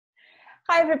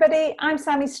Hi everybody, I'm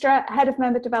Sammy Strutt, Head of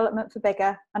Member Development for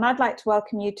Bigger, and I'd like to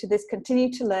welcome you to this Continue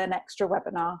to Learn Extra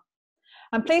webinar.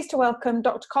 I'm pleased to welcome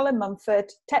Dr. Colin Mumford,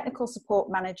 Technical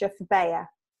Support Manager for Bayer.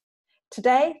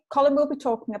 Today, Colin will be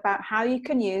talking about how you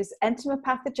can use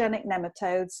entomopathogenic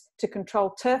nematodes to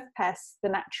control turf pests the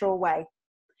natural way.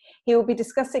 He will be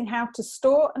discussing how to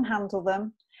store and handle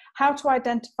them, how to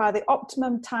identify the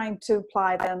optimum time to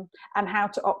apply them, and how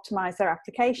to optimise their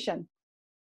application.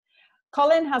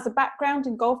 Colin has a background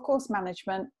in golf course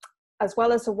management, as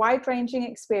well as a wide-ranging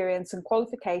experience and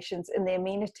qualifications in the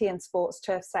amenity and sports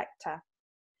turf sector.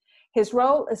 His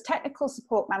role as Technical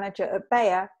Support Manager at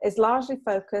Bayer is largely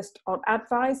focused on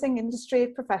advising industry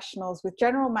professionals with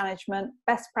general management,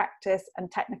 best practice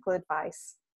and technical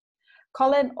advice.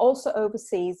 Colin also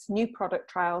oversees new product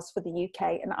trials for the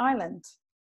UK and Ireland.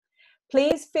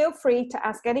 Please feel free to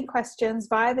ask any questions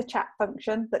via the chat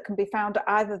function that can be found at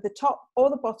either the top or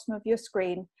the bottom of your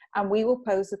screen, and we will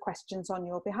pose the questions on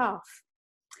your behalf.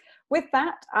 With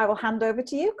that, I will hand over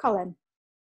to you, Colin.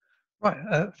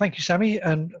 Right, thank you, Sammy,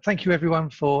 and thank you everyone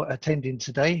for attending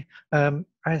today.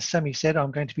 As Sammy said, I'm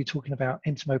going to be talking about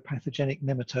entomopathogenic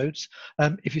nematodes.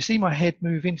 If you see my head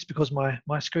moving, it's because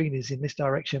my screen is in this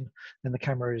direction and the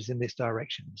camera is in this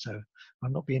direction. So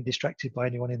I'm not being distracted by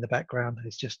anyone in the background.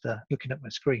 It's just looking at my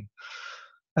screen.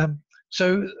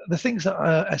 So the things that,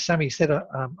 as Sammy said,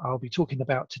 I'll be talking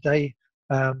about today.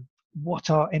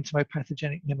 What are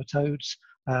entomopathogenic nematodes?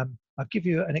 I'll give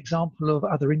you an example of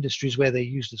other industries where they're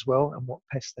used as well and what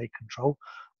pests they control.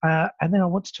 And then I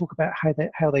want to talk about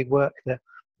how they work, the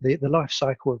life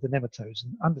cycle of the nematodes,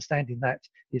 and understanding that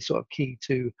is sort of key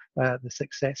to the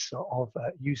success of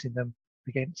using them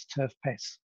against turf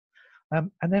pests.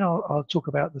 And then I'll talk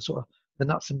about the sort of the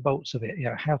nuts and bolts of it, you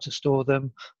know, how to store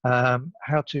them,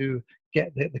 how to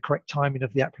get the correct timing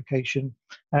of the application,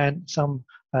 and some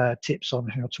tips on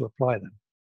how to apply them.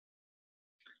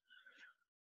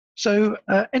 So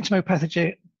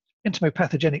entomopathogenic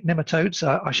nematodes,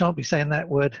 I shan't be saying that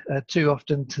word too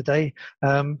often today.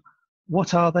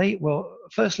 What are they? Well,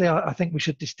 firstly, I think we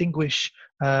should distinguish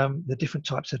the different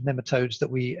types of nematodes that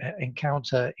we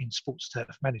encounter in sports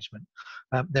turf management.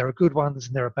 There are good ones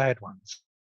and there are bad ones.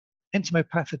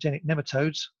 Entomopathogenic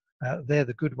nematodes, they're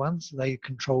the good ones. They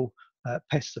control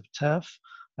pests of turf.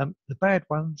 The bad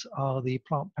ones are the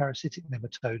plant parasitic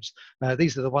nematodes.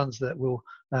 These are the ones that will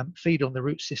feed on the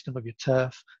root system of your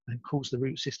turf and cause the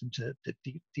root system to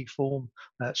deform,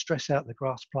 stress out the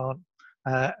grass plant,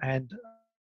 and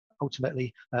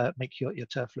ultimately make your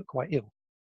turf look quite ill.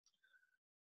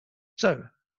 So,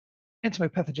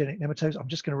 entomopathogenic nematodes, I'm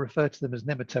just going to refer to them as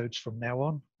nematodes from now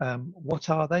on.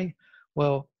 What are they?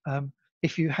 Well,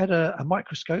 if you had a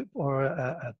microscope or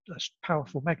a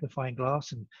powerful magnifying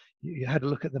glass and you had a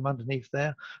look at them underneath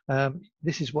there,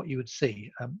 this is what you would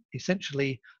see.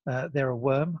 Essentially, they're a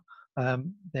worm.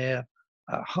 They're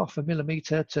 0.5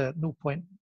 millimeter to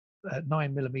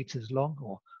 0.9 millimeters long,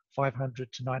 or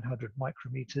 500 to 900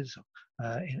 micrometers,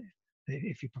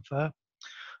 if you prefer.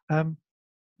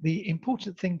 The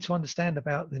important thing to understand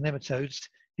about the nematodes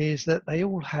is that they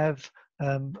all have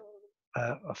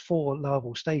 4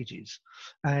 larval stages,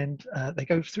 and they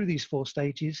go through these 4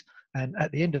 stages, and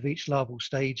at the end of each larval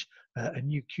stage a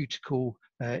new cuticle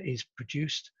is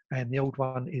produced and the old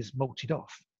one is molted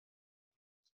off.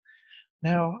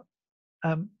 Now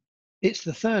it's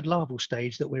the 3rd larval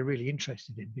stage that we're really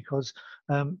interested in, because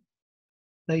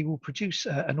they will produce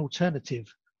an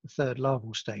alternative 3rd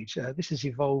larval stage. This has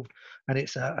evolved, and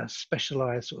it's a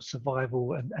specialized sort of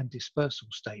survival and dispersal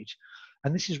stage.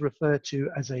 And this is referred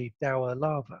to as a dower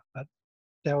larva, a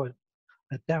dower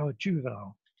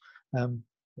juvenile.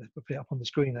 Let's put it up on the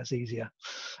screen, that's easier.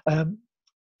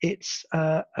 Its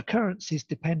occurrence is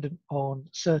dependent on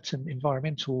certain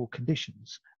environmental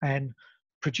conditions, and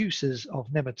producers of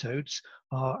nematodes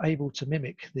are able to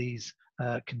mimic these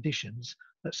conditions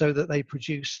so that they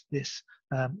produce this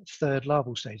 3rd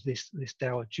larval stage, this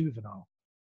dower juvenile.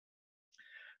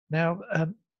 Now,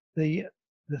 the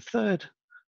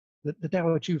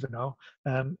dower juvenile,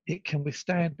 it can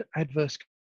withstand adverse,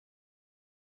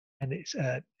 and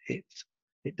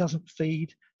it doesn't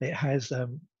feed. It has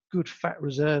good fat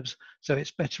reserves, so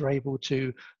it's better able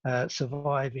to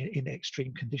survive in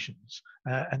extreme conditions.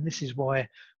 And this is why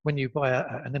when you buy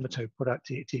a nematode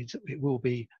product, it will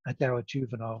be a dower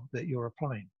juvenile that you're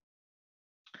applying.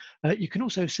 You can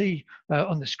also see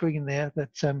on the screen there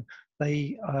that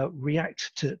they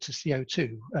react to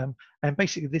CO2, and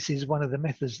basically this is one of the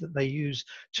methods that they use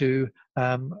to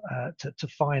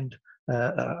find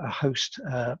a host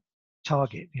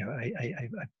target, you know, a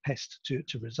pest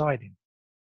to reside in.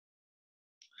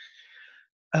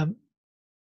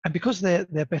 And because they're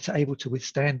better able to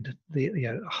withstand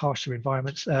the harsher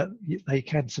environments, they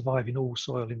can survive in all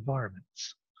soil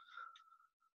environments.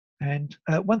 And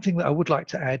one thing that I would like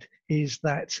to add is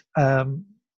that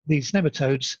these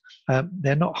nematodes,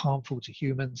 they're not harmful to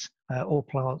humans or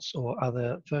plants or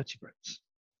other vertebrates.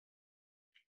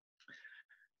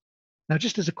 Now,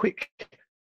 just as a quick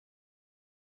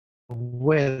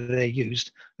where they're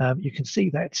used, you can see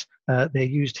that they're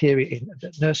used here in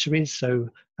nurseries, so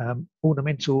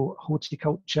ornamental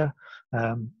horticulture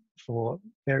for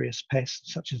various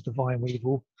pests such as the vine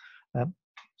weevil.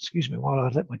 Excuse me while I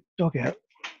let my dog out.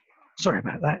 Sorry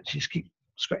about that, she just keeps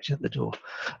scratching at the door.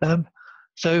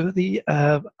 So the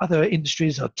other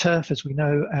industries are turf, as we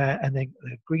know, and then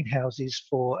greenhouses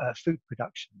for food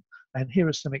production. And here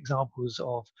are some examples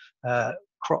of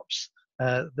crops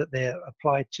that they're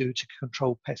applied to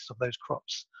control pests of those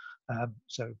crops.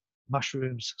 So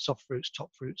mushrooms, soft fruits, top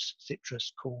fruits,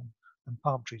 citrus, corn, and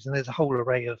palm trees. And there's a whole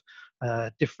array of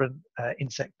different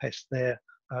insect pests there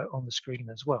on the screen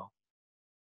as well.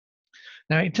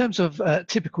 Now, in terms of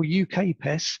typical UK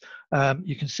pests,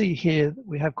 you can see here that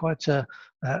we have quite an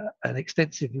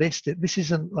extensive list. This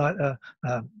isn't like a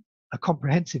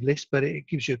comprehensive list, but it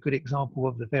gives you a good example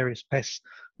of the various pests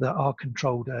that are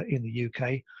controlled in the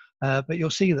UK. But you'll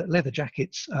see that leather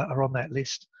jackets are on that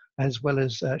list, as well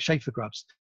as chafer grubs.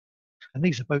 And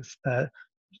these are both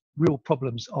real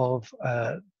problems of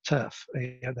turf,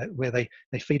 where they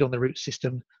feed on the root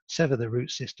system, sever the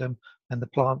root system, and the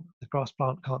grass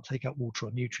plant can't take up water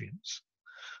or nutrients.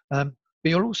 But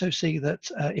you'll also see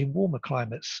that in warmer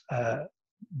climates, the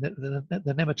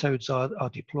nematodes are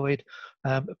deployed,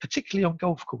 particularly on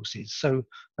golf courses. So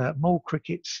mole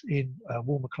crickets in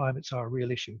warmer climates are a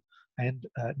real issue, and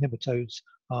nematodes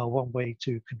are one way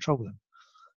to control them.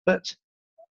 But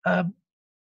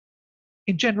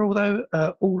in general, though,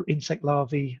 all insect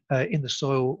larvae in the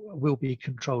soil will be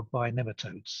controlled by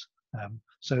nematodes.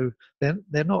 So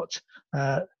they're not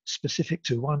specific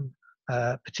to one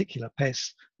particular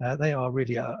pest. They are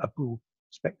really a broad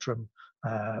spectrum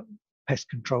pest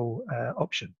control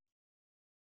option.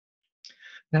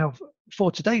 Now,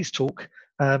 for today's talk,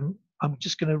 I'm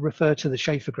just going to refer to the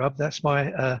chafer grub. That's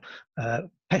my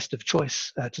pest of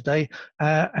choice today,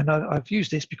 and I've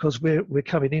used this because we're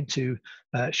coming into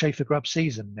chafer grub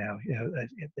season now. You know,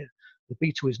 the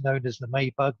beetle is known as the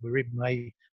May bug. We're in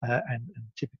May, and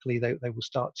typically they will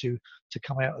start to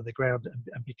come out of the ground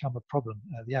and become a problem.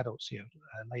 The adults here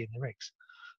laying their eggs.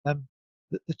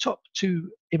 The top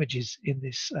two images in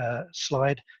this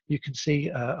slide, you can see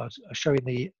are showing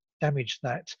the damage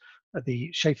that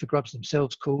the chafer grubs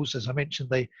themselves cause. As I mentioned,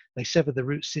 they sever the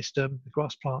root system. The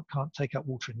grass plant can't take up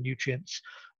water and nutrients,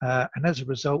 and as a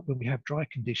result, when we have dry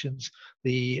conditions,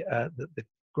 the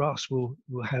grass will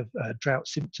have drought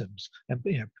symptoms and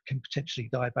can potentially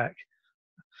die back.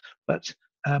 But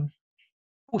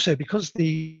also, because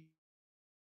to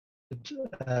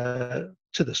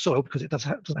the soil, because it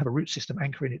doesn't have a root system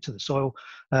anchoring it to the soil,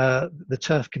 the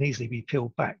turf can easily be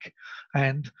peeled back.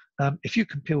 And if you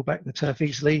can peel back the turf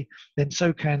easily, then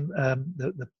so can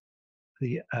the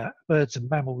birds and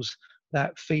mammals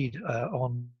that feed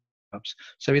on grubs.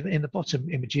 So in the bottom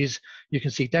images, you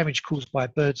can see damage caused by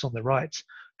birds on the right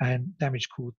and damage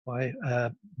caused by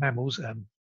mammals,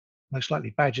 most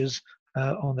likely badgers,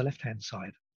 on the left-hand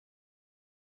side.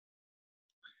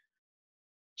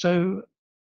 So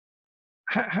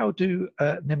how do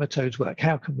nematodes work?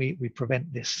 How can we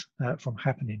prevent this from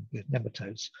happening with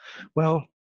nematodes? Well,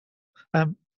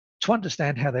 to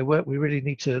understand how they work, we really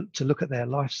need to look at their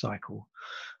life cycle.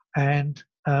 And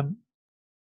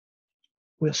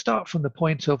we'll start from the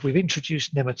point of we've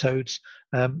introduced nematodes.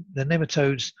 The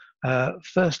nematodes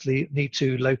firstly need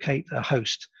to locate a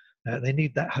host. They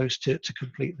need that host to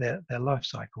complete their life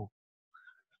cycle.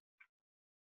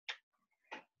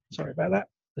 Sorry about that.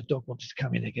 The dog wanted to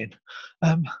come in again.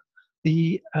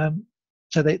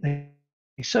 So they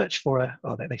search for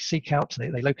they seek out,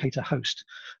 they locate a host.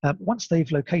 Once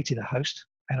they've located a host,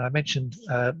 and I mentioned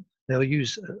they'll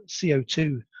use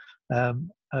CO2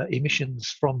 emissions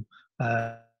from,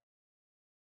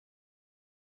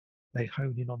 they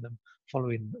hone in on them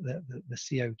following the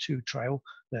CO2 trail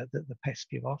that the pests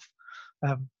give off.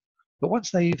 But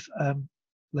once they've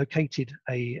located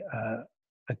a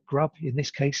grub, in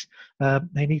this case,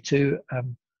 they need to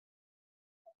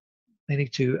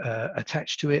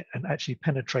attach to it and actually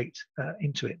penetrate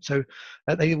into it. So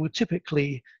they will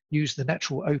typically use the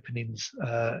natural openings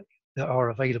that are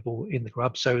available in the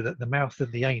grub, so that the mouth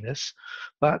and the anus.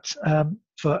 But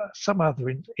for some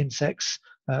other insects,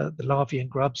 the larvae and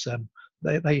grubs,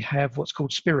 they have what's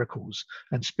called spiracles,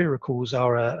 and spiracles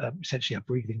are essentially a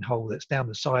breathing hole that's down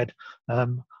the side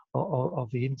of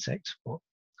the insect or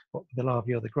the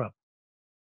larvae or the grub.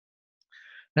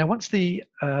 Now, once the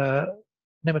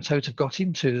nematodes have got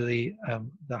into the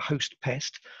host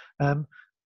pest,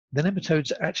 the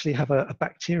nematodes actually have a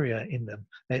bacteria in them.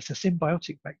 It's a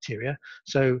symbiotic bacteria,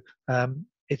 so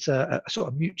it's a sort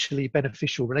of mutually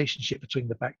beneficial relationship between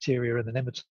the bacteria and the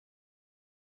nematode.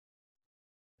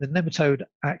 The nematode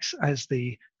acts as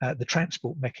the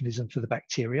transport mechanism for the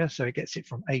bacteria, so it gets it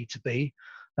from A to B,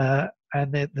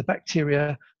 and the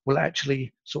bacteria will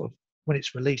actually sort of, when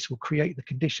it's released, will create the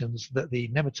conditions that the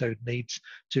nematode needs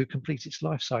to complete its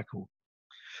life cycle.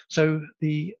 So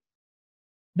the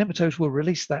nematodes will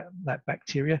release that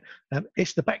bacteria.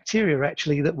 It's the bacteria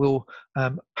actually that will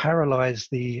paralyze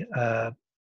the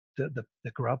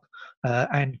grub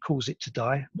and cause it to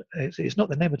die. It's not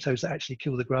the nematodes that actually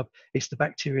kill the grub, it's the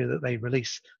bacteria that they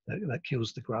release that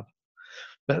kills the grub.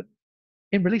 But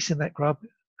in releasing that grub,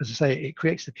 as I say, it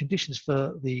creates the conditions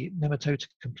for the nematode to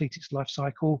complete its life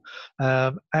cycle,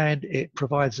 and it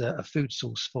provides a food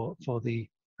source for the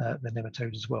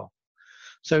nematode as well.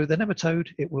 So the nematode,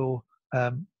 it will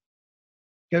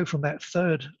go from that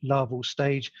third larval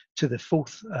stage to the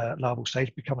fourth larval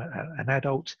stage, become an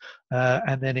adult,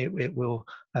 and then it will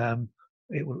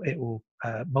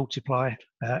multiply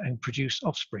and produce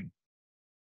offspring.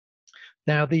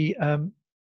 Now,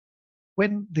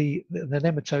 when the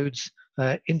nematodes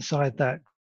inside that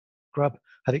grub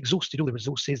have exhausted all the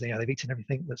resources, they've eaten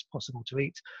everything that's possible to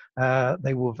eat,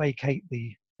 they will vacate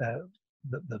the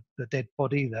dead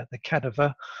body, the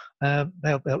cadaver.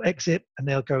 They'll exit and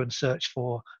they'll go and search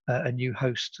for a new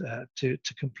host to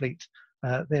complete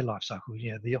their life cycle.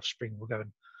 The offspring will go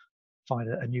and find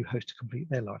a new host to complete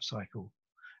their life cycle,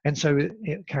 and so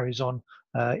it carries on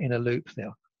in a loop.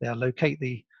 They'll locate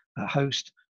the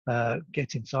host,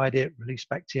 get inside it, release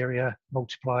bacteria,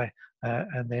 multiply,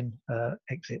 and then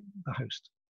exit the host.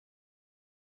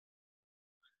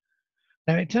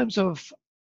 Now, in terms of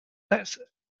that's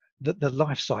the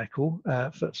life cycle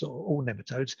for sort of all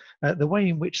nematodes, the way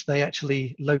in which they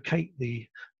actually locate the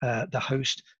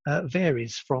host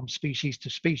varies from species to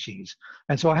species.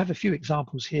 And so I have a few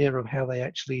examples here of how they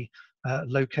actually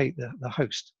locate the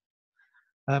host.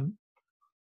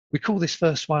 We call this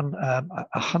first one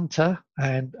a hunter,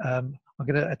 and I'm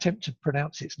going to attempt to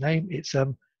pronounce its name. It's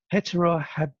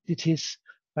Heterohabditis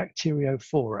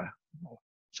bacteriophora, or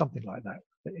something like that.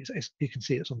 You can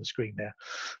see it's on the screen there.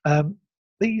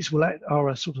 These are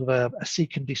a sort of a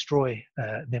seek and destroy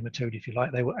nematode, if you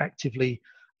like. They will actively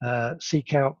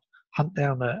seek out, hunt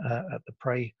down the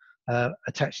prey,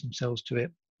 attach themselves to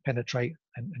it, penetrate,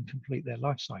 and complete their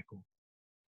life cycle.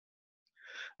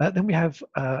 Then we have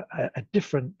a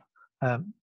different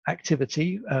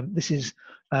activity. This is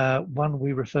one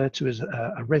we refer to as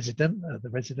a resident, the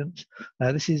resident.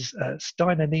 This is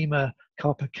TriNema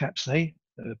carpocapsae,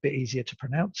 a bit easier to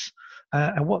pronounce.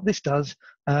 And what this does,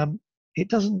 it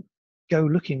doesn't go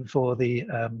looking for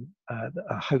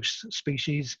a host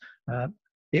species.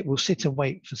 It will sit and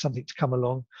wait for something to come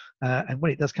along, and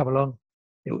when it does come along,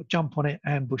 it will jump on it,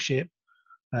 ambush it,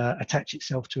 attach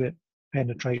itself to it,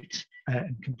 penetrate,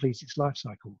 and complete its life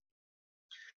cycle.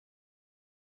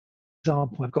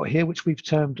 Example I've got here, which we've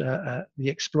termed the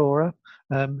explorer.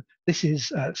 This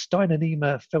is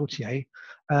TriNema feltiae.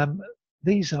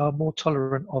 These are more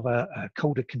tolerant of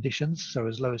colder conditions, so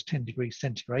as low as 10 degrees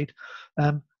centigrade.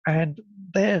 And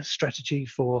their strategy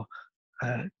for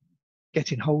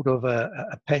getting hold of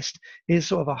a pest is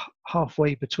sort of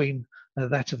halfway between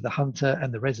that of the hunter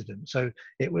and the resident. So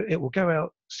it will go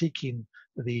out seeking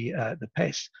the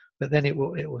pest, but then it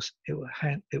will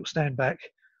stand back,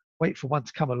 wait for one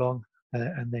to come along,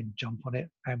 and then jump on it,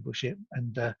 ambush it,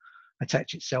 and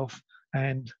attach itself,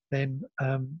 and then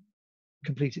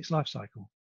complete its life cycle.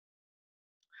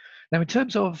 Now, in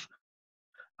terms of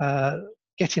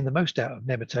getting the most out of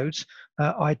nematodes,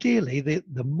 ideally,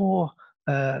 the more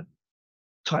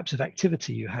types of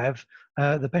activity you have,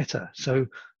 the better. So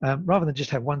rather than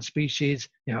just have one species,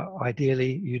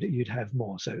 ideally you'd have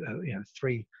more. So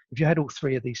 3. If you had all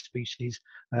 3 of these species,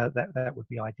 that would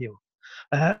be ideal.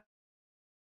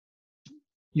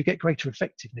 You get greater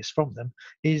effectiveness from them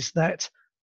is that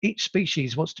each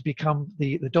species wants to become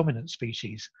the dominant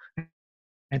species.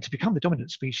 And to become the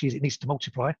dominant species, it needs to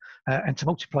multiply. And to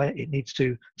multiply, it needs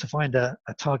to find a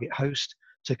target host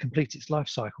to complete its life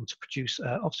cycle to produce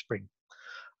offspring.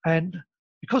 And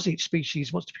because each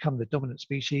species wants to become the dominant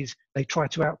species, they try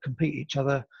to outcompete each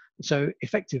other. So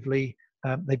effectively,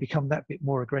 they become that bit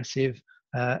more aggressive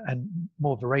and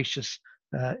more voracious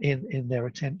in their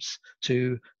attempts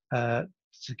to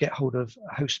to get hold of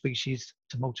a host species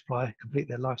to multiply, complete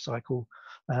their life cycle,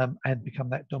 and become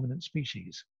that dominant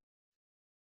species.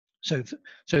 So,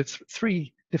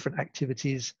 three different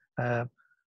activities,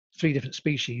 3 different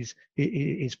species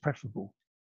is preferable.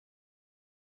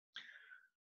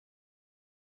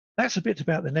 That's a bit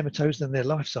about the nematodes and their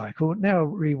life cycle. Now I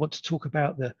really want to talk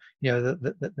about the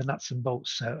nuts and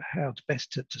bolts, how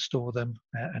best to store them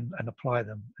and apply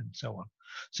them and so on.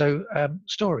 So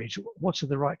storage, what are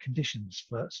the right conditions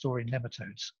for storing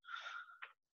nematodes?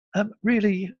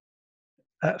 Really,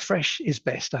 fresh is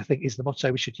best, I think, is the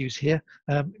motto we should use here.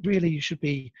 Really, you should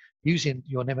be using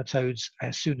your nematodes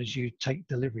as soon as you take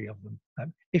delivery of them,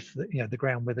 if the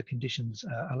ground weather conditions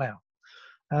allow.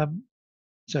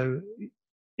 So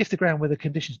if the ground weather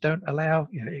conditions don't allow,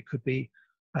 it could be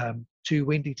too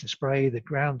windy to spray, the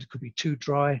ground could be too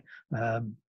dry,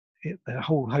 the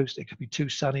whole host, it could be too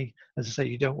sunny. As I say,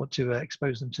 you don't want to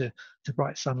expose them to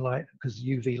bright sunlight, because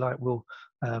UV light will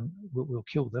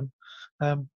kill them.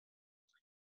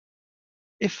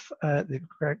 If the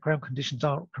ground conditions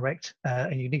aren't correct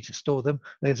and you need to store them,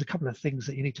 there's a couple of things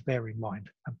that you need to bear in mind.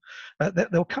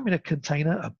 They'll come in a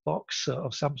container, a box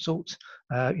of some sort.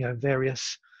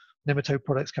 Various nematode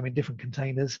products come in different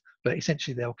containers, but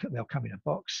essentially they'll come in a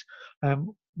box.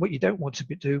 What you don't want to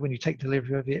do when you take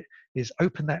delivery of it is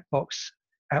open that box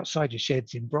outside your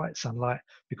sheds in bright sunlight,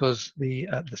 because the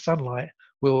sunlight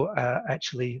will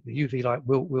the UV light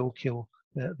will kill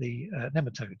the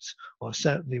nematodes, or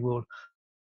certainly will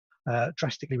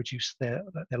drastically reduce their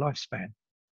lifespan.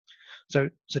 So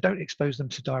don't expose them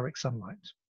to direct sunlight.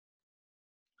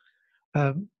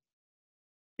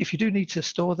 If you do need to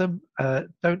store them,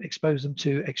 don't expose them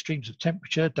to extremes of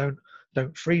temperature.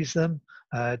 Don't freeze them.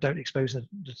 Don't expose them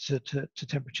to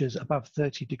temperatures above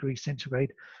 30 degrees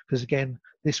centigrade, because again,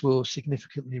 this will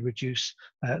significantly reduce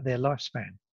their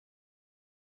lifespan.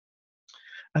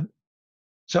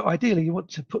 So ideally, you want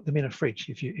to put them in a fridge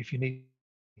if you need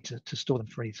to store them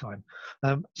for any time.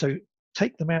 So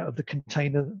take them out of the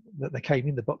container that they came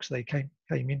in, the box they came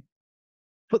in,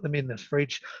 put them in the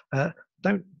fridge.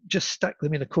 Don't just stack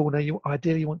them in a corner. You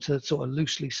ideally want to sort of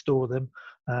loosely store them.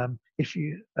 If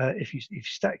you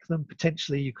stack them,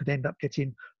 potentially you could end up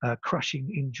getting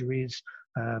crushing injuries.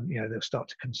 They'll start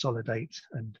to consolidate,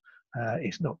 and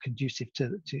it's not conducive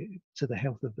to the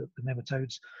health of the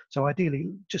nematodes. So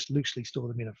ideally, just loosely store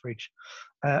them in a fridge.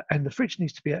 And the fridge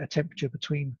needs to be at a temperature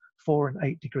between 4 and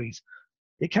 8 degrees.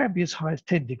 It can be as high as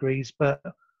 10 degrees, but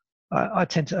I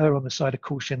tend to err on the side of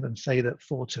caution and say that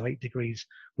 4 to 8 degrees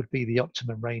would be the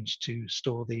optimum range to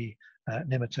store the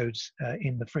nematodes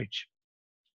in the fridge.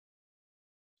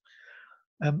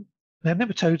 Now,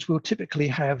 nematodes will typically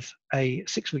have a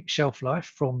 6-week shelf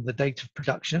life from the date of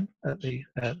production at the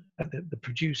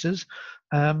producers.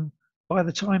 By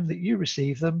the time that you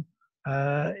receive them,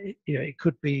 it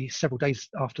could be several days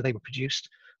after they were produced.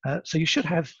 So you should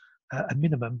have a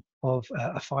minimum of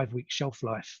a 5-week shelf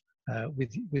life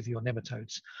with your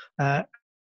nematodes,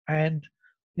 and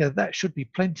that should be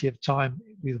plenty of time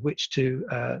with which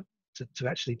to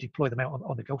actually deploy them out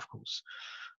on the golf course.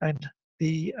 And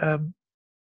we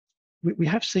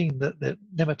have seen that the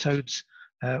nematodes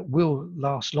will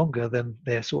last longer than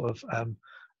their sort of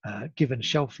given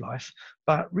shelf life,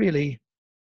 but really,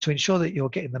 to ensure that you're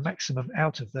getting the maximum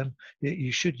out of them,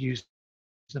 you should use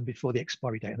them before the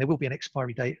expiry date, and there will be an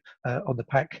expiry date on the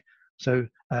pack. So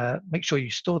make sure you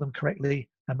store them correctly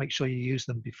and make sure you use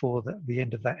them before the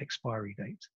end of that expiry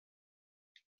date.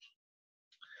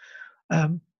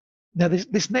 Now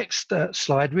this next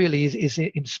slide really is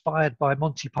inspired by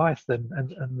Monty Python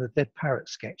and the dead parrot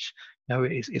sketch. No,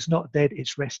 it's not dead,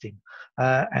 it's resting.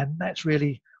 And that's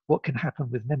really what can happen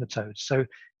with nematodes. So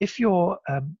if you're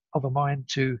of a mind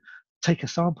to take a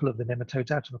sample of the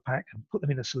nematodes out of a pack and put them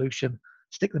in a solution,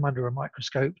 stick them under a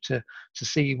microscope to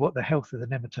see what the health of the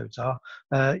nematodes are,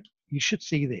 you should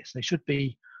see this. They should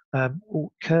be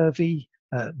all curvy,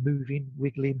 moving,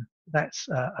 wiggling. That's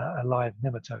a live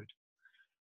nematode.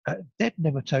 Dead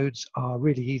nematodes are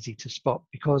really easy to spot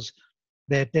because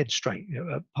they're dead straight.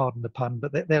 Pardon the pun,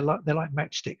 but they're like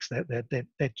matchsticks. They're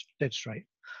dead straight,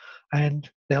 and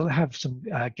they'll have some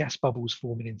gas bubbles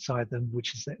forming inside them,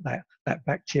 which is that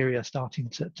bacteria starting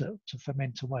to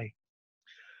ferment away.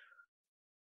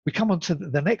 We come on to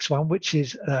the next one, which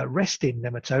is resting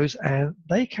nematodes, and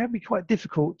they can be quite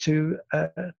difficult to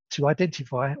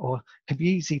identify, or can be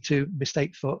easy to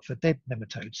mistake for dead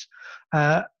nematodes.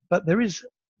 But there is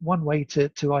one way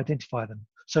to identify them.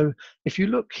 So if you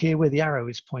look here where the arrow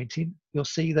is pointing, you'll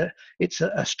see that it's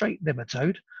a straight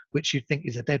nematode, which you'd think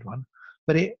is a dead one.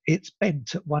 but it's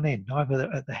bent at one end,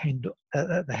 either at the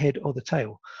head or the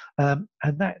tail, and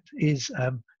that is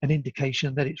an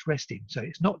indication that it's resting. So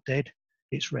it's not dead,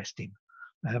 it's resting.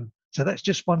 So that's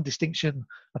just one distinction.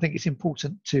 I think it's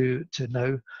important to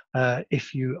know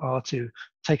if you are to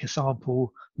take a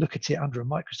sample, look at it under a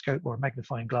microscope or a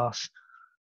magnifying glass.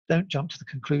 Don't jump to the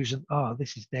conclusion,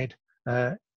 this is dead.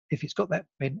 If it's got that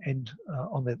bent end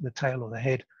on the tail or the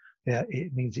head,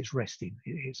 it means it's resting.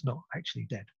 It's not actually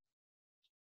dead.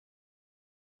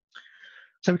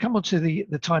 So we come on to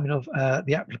the timing of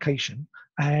the application,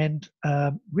 and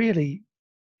really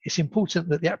it's important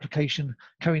that the application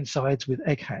coincides with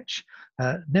egg hatch.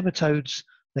 Nematodes,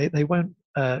 they won't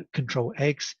control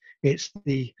eggs. It's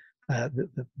the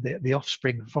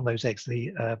offspring from those eggs,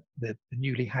 the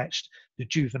newly hatched, the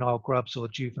juvenile grubs or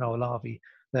juvenile larvae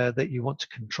that you want to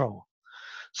control.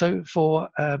 So for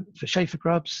Schaefer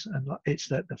grubs, and it's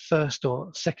the first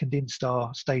or second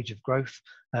instar stage of growth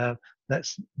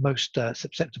that's most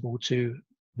susceptible to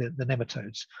the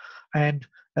nematodes. And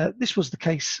this was the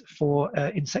case for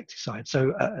insecticides.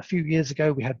 So a few years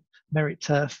ago, we had merit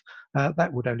turf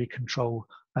that would only control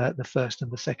the first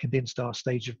and the second instar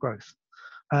stage of growth.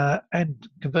 And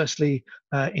conversely,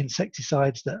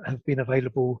 insecticides that have been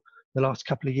available the last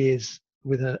couple of years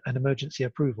with an emergency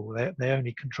approval, they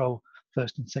only control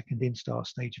first and second instar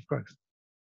stage of growth.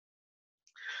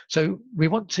 So we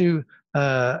want to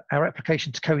our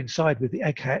application to coincide with the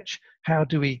egg hatch. How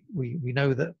do we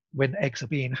know that when eggs are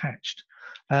being hatched?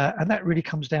 And that really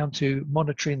comes down to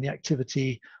monitoring the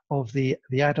activity of the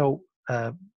adult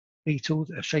beetle,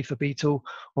 a Schaefer beetle,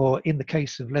 or in the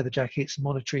case of leather jackets,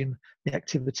 monitoring the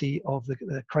activity of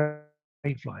the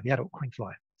crane fly, the adult crane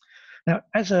fly. Now,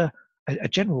 as a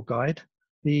general guide,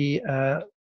 the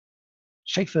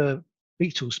Schaefer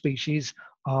beetle species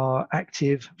are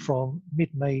active from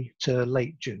mid-May to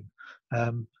late June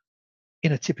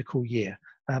in a typical year.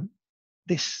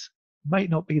 This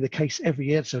might not be the case every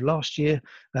year. So last year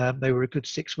they were a good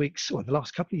 6 weeks, or the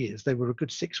last couple of years they were a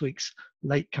good 6 weeks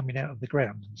late coming out of the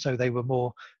ground. So they were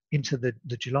more into the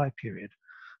July period.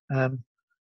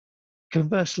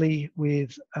 Conversely,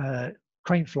 with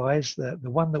crane flies, the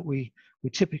one that we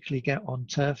typically get on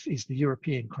turf is the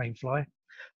European crane fly.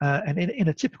 And in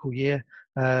a typical year,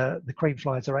 the crane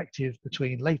flies are active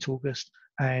between late August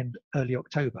and early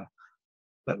October.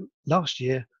 But last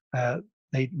year,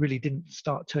 they really didn't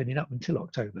start turning up until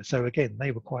October. So again,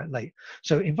 they were quite late.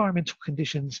 So environmental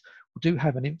conditions do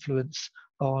have an influence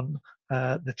on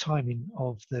the timing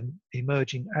of them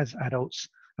emerging as adults.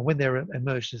 And when they're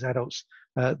emerged as adults,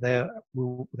 they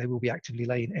will be actively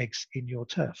laying eggs in your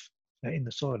turf, in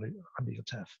the soil under your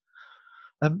turf.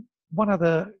 One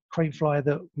other crane fly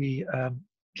that we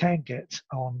can get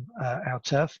on our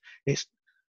turf is,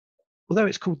 although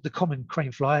it's called the common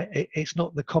crane fly, it's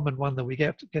not the common one that we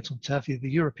get on turf. The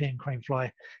European crane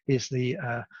fly is the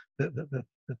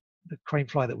crane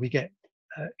fly that we get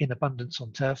in abundance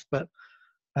on turf. But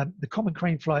the common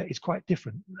crane fly is quite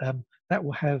different. That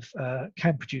will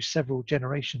can produce several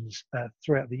generations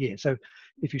throughout the year. So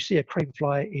if you see a crane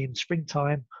fly in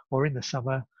springtime or in the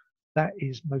summer, that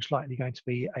is most likely going to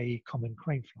be a common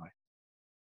crane fly.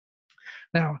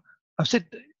 Now, I've said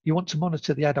you want to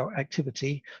monitor the adult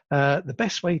activity. The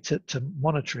best way to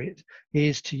monitor it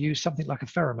is to use something like a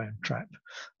pheromone trap.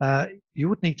 You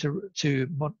would need to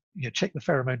check the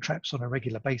pheromone traps on a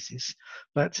regular basis,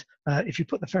 but if you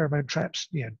put the pheromone traps,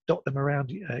 dot them around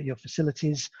your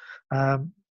facilities.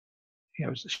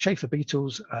 Schaefer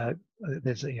beetles,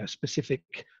 there's specific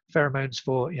pheromones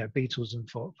for beetles and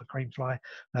for crane fly,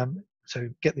 so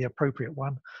get the appropriate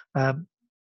one.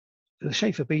 The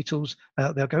Schaefer beetles,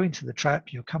 they'll go into the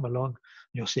trap. You'll come along,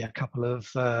 you'll see a couple of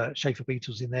Schaefer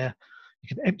beetles in there. You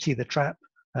can empty the trap,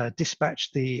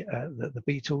 dispatch the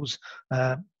beetles,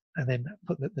 and then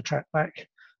put the trap back,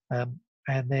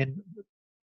 and then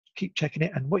keep checking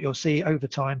it. And what you'll see over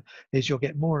time is you'll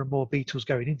get more and more beetles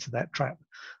going into that trap,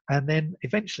 and then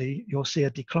eventually you'll see a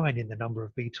decline in the number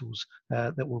of beetles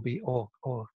that will be, or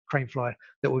crane fly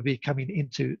that will be coming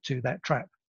into that trap.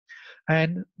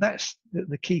 And that's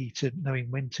the key to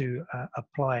knowing when to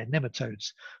apply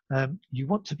nematodes. You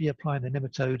want to be applying the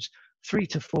nematodes 3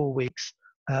 to 4 weeks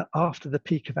after the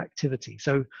peak of activity.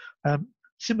 So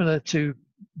similar to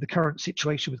the current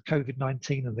situation with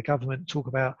COVID-19 and the government talk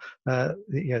about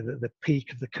the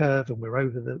peak of the curve, and we're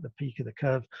over the peak of the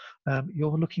curve,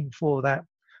 you're looking for that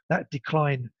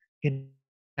decline in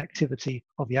activity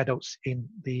of the adults in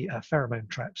the pheromone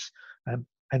traps.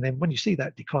 And then when you see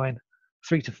that decline,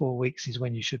 3 to 4 weeks is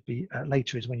when you should be,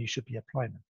 later is when you should be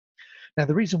applying them. Now,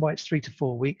 the reason why it's 3 to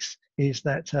 4 weeks is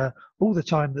that all the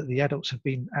time that the adults have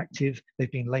been active,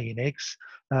 they've been laying eggs.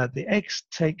 The eggs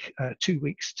take 2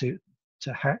 weeks to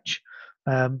hatch,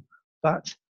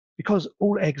 but because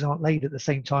all eggs aren't laid at the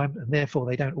same time, and therefore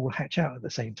they don't all hatch out at the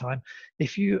same time,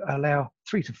 if you allow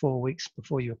 3 to 4 weeks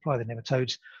before you apply the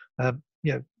nematodes,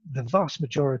 the vast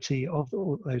majority of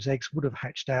all those eggs would have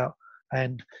hatched out,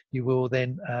 and you will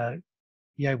then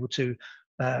be able to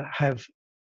have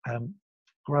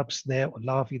grubs there or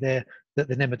larvae there that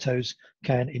the nematodes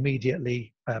can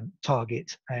immediately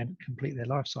target and complete their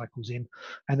life cycles in.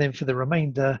 And then for the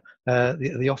remainder,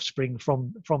 the offspring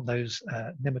from those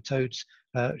nematodes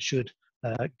should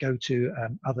go to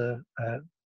other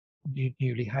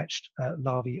newly hatched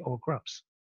larvae or grubs.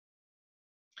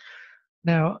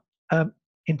 Now,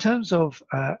 in terms of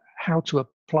how to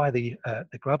apply the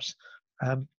grubs,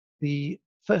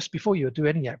 before you do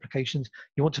any applications,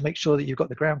 you want to make sure that you've got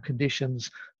the ground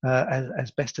conditions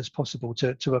as best as possible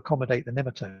to accommodate the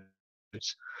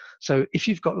nematodes. So if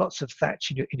you've got lots of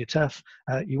thatch in your turf,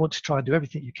 you want to try and do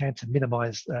everything you can to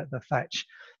minimize the thatch,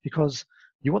 because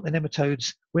you want the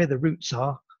nematodes where the roots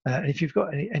are. And if you've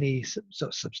got any sort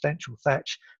of substantial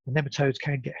thatch, the nematodes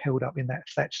can get held up in that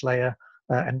thatch layer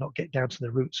and not get down to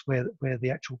the roots where the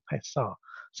actual pests are.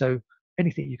 So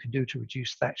anything you can do to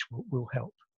reduce thatch will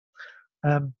help.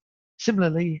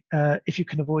 Similarly, if you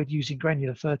can avoid using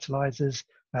granular fertilizers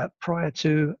prior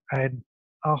to and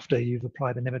after you've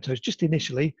applied the nematodes, just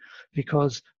initially,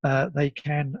 because they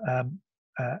can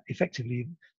effectively,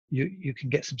 you can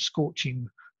get some scorching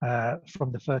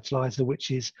from the fertilizer,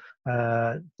 which is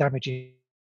damaging.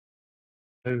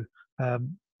 So,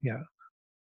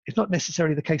 it's not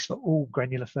necessarily the case for all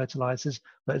granular fertilizers,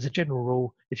 but as a general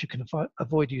rule, if you can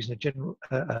avoid using a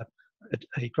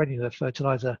granular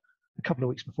fertilizer a couple of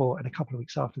weeks before and a couple of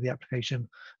weeks after the application,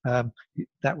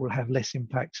 that will have less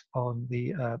impact on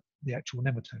the actual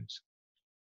nematodes.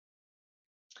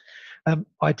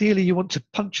 Ideally, you want to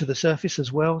puncture the surface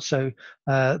as well, so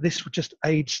this just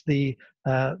aids the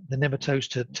nematodes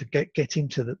to get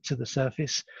into the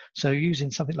surface. So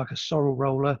using something like a sorrel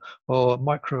roller or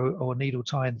micro or needle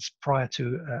tines prior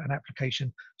to an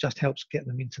application just helps get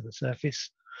them into the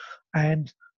surface.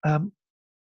 And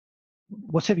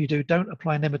whatever you do, don't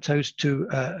apply nematodes to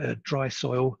dry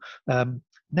soil.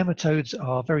 Nematodes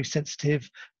are very sensitive.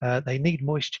 They need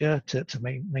moisture to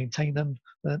maintain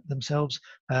themselves.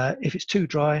 If it's too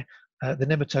dry, the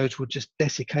nematodes will just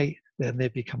desiccate, then they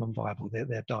become unviable,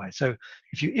 they'll die. So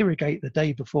if you irrigate the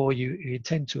day before you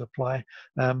intend to apply,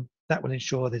 that will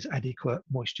ensure there's adequate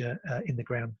moisture in the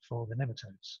ground for the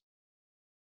nematodes.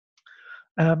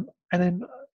 And then a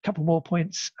couple more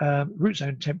points. Root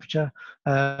zone temperature.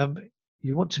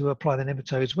 You want to apply the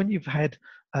nematodes when you've had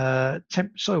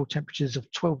soil temperatures of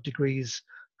 12 degrees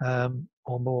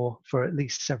or more for at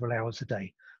least several hours a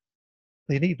day.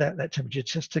 They need that temperature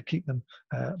just to keep them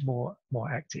more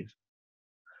active.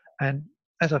 And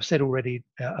as I've said already,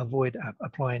 avoid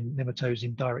applying nematodes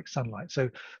in direct sunlight. So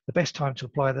the best time to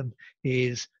apply them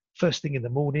is first thing in the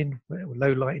morning with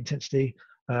low light intensity,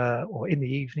 or in the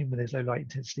evening when there's low light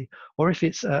intensity, or if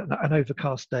it's an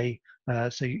overcast day,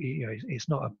 so it's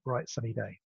not a bright sunny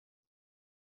day.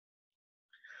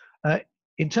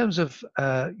 In terms of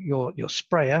your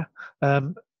sprayer,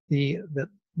 the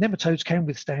nematodes can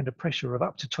withstand a pressure of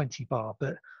up to 20 bar,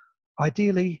 but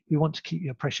ideally you want to keep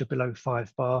your pressure below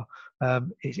 5 bar.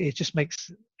 It just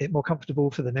makes it more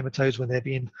comfortable for the nematodes when they're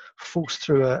being forced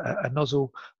through a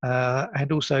nozzle,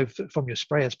 and also from your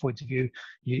sprayer's point of view,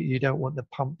 you don't want the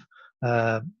pump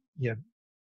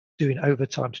doing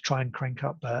overtime to try and crank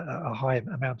up a high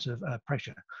amount of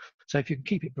pressure. So if you can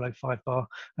keep it below 5 bar,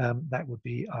 that would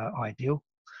be ideal.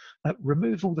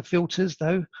 Remove all the filters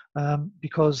though,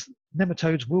 because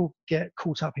nematodes will get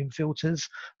caught up in filters.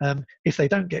 If they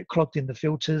don't get clogged in the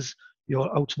filters,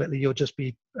 you'll just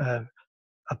be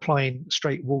applying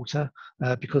straight water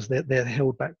because they're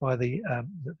held back by the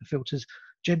filters.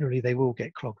 Generally, they will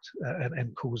get clogged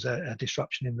and cause a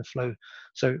disruption in the flow.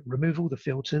 So remove all the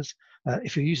filters.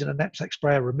 If you're using a knapsack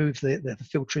sprayer, remove the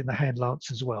filter in the hand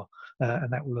lance as well,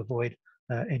 and that will avoid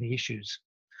any issues.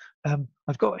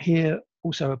 I've got here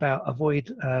also about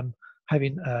avoid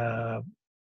having the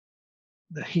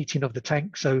heating of the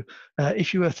tank. So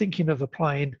if you are thinking of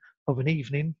applying of an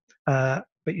evening,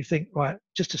 but you think, right,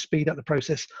 just to speed up the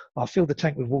process, I'll fill the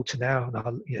tank with water now,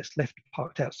 and it's left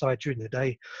parked outside during the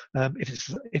day. If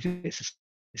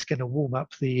it's going to warm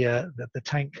up the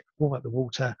tank, warm up the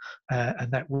water,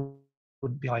 and that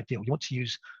wouldn't be ideal. You want to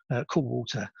use cool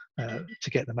water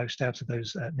to get the most out of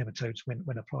those nematodes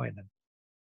when applying them,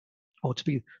 or to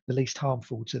be the least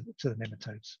harmful to the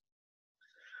nematodes.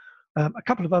 A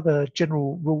couple of other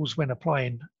general rules when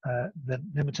applying the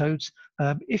nematodes.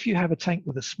 If you have a tank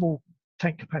with a small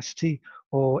tank capacity,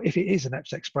 or if it is an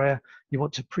abstract sprayer, you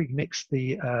want to pre-mix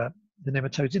the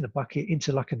nematodes in the bucket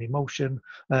into like an emulsion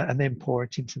and then pour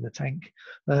it into the tank.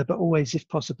 But always, if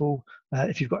possible,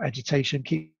 if you've got agitation,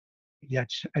 keep the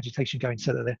agitation going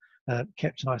so that they're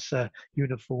kept nice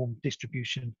uniform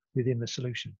distribution within the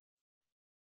solution.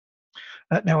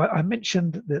 Now, I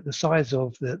mentioned the size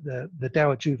of the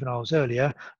Dower juveniles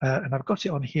earlier, and I've got it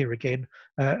on here again.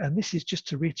 And this is just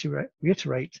to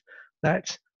reiterate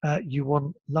that you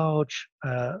want large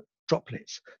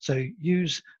droplets. So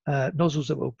use nozzles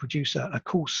that will produce a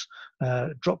coarse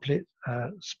droplet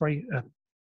spray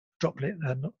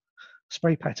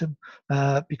pattern,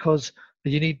 because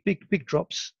you need big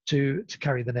drops to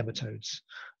carry the nematodes.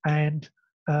 And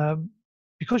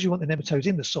because you want the nematodes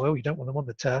in the soil, you don't want them on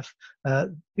the turf.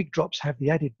 Big drops have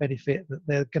the added benefit that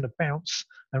they're going to bounce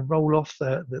and roll off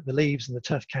the leaves and the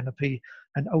turf canopy,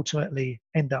 and ultimately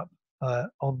end up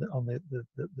on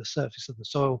the surface of the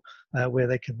soil, where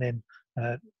they can then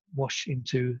wash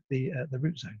into the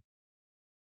root zone.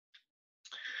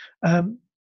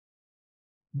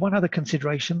 One other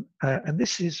consideration, and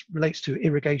this relates to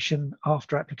irrigation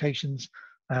after applications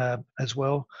as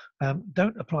well.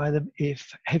 Don't apply them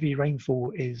if heavy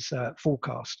rainfall is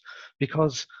forecast,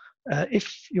 because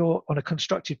if you're on a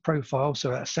constructed profile,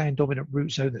 so a sand dominant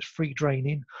root zone that's free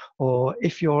draining, or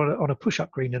if you're on a push-up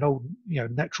green, an old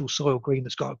natural soil green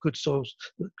that's got a good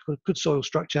soil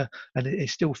structure and it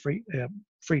is still free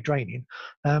draining,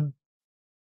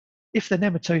 if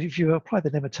you apply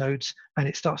the nematodes and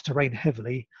it starts to rain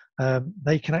heavily,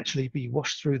 they can actually be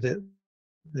washed through the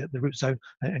root zone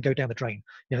and go down the drain.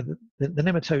 The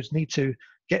nematodes need to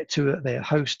get to their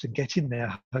host and get in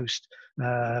their host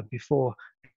before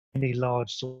any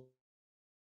large soil,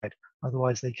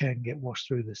 otherwise they can get washed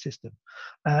through the system.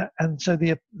 And so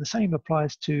the same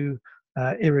applies to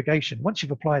irrigation. Once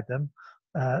you've applied them,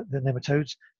 the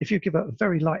nematodes, if you give a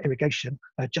very light irrigation,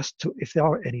 if there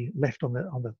are any left on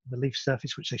the leaf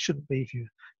surface, which they shouldn't be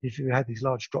if you had these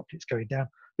large droplets going down,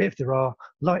 but if there are,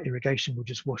 light irrigation will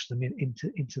just wash them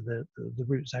into the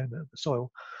root zone of the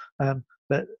soil.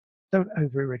 But don't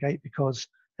over irrigate, because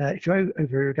if you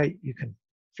over irrigate, you can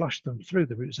flush them through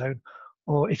the root zone,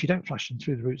 or if you don't flush them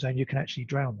through the root zone, you can actually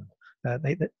drown them.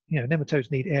 Nematodes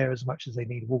need air as much as they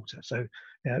need water, so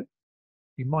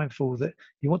be mindful that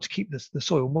you want to keep the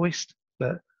soil moist,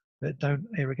 but don't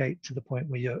irrigate to the point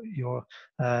where you're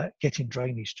getting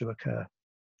drainage to occur,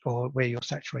 or where you're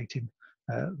saturating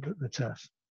the turf.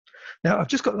 Now, I've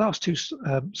just got the last two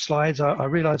slides. I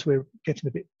realise we're getting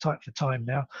a bit tight for time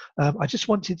now. I just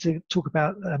wanted to talk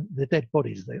about the dead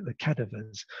bodies, the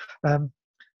cadavers.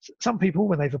 Some people,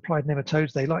 when they've applied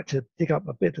nematodes, they like to dig up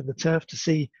a bit of the turf to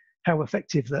see how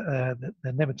effective the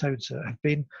nematodes have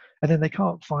been, and then they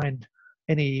can't find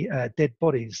any dead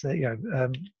bodies,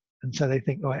 and so they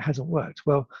think, oh, it hasn't worked.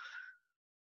 Well,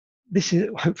 this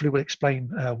hopefully will explain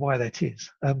why that is.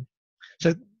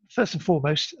 So first and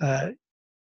foremost,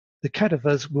 the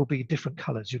cadavers will be different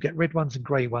colours. You get red ones and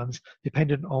grey ones,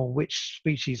 depending on which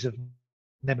species of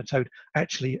nematode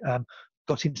actually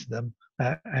got into them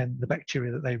and the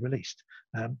bacteria that they released.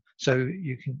 So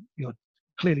you'll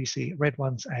clearly see red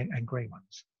ones and grey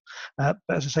ones. But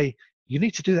as I say, you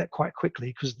need to do that quite quickly,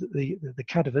 because the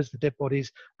cadavers, the dead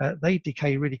bodies, they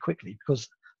decay really quickly, because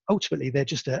ultimately they're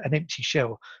just an empty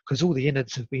shell, because all the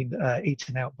innards have been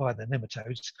eaten out by the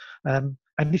nematodes. And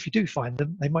if you do find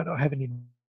them, they might not have any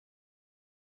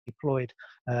deployed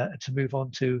to move on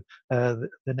to the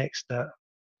next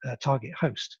target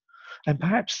host. And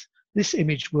perhaps this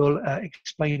image will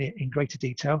explain it in greater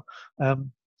detail.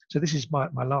 So this is my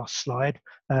last slide.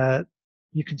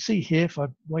 You can see here, if I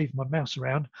wave my mouse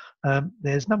around,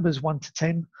 there's numbers 1 to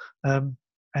 10,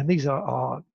 and these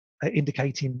are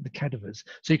indicating the cadavers.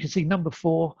 So you can see number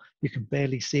 4, you can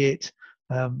barely see it.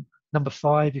 Number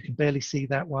 5, you can barely see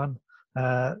that one.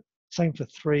 Same for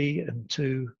 3 and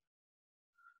 2.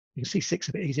 You can see 6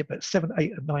 a bit easier, but 7,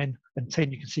 8, and 9, and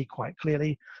 10 you can see quite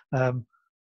clearly,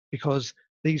 because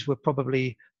these were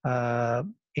probably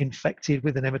infected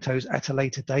with the nematodes at a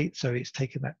later date, so it's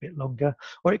taken that bit longer.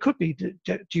 Or it could be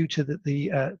due to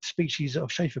the species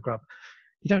of Schaefer grub.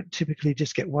 You don't typically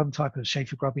just get one type of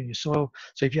Schaefer grub in your soil.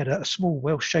 So if you had a small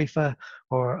Welsh Schaefer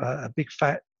or a big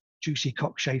fat juicy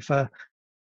cockchafer,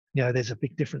 there's a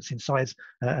big difference in size,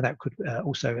 and that could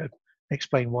also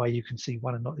explain why you can see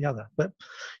one and not the other. But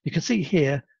you can see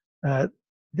here,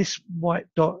 this white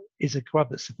dot is a grub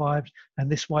that survived,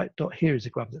 and this white dot here is a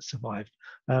grub that survived,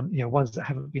 ones that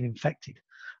haven't been infected.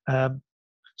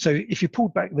 So if you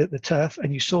pulled back the turf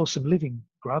and you saw some living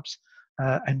grubs,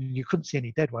 and you couldn't see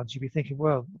any dead ones, you'd be thinking,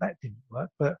 well, that didn't work.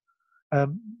 But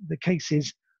the case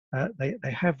is they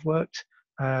have worked.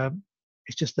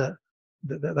 It's just that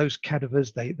those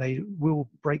cadavers, they will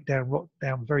break down, rot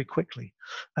down very quickly.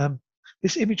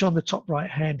 This image on the top right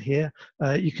hand here,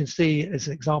 you can see as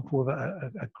an example of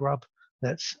a grub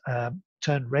that's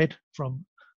turned red from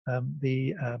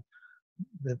the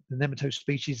nematode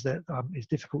species that is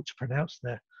difficult to pronounce.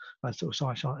 So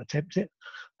I shan't attempt it.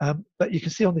 But you can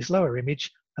see on this lower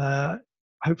image,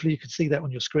 hopefully you can see that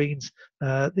on your screens,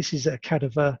 this is a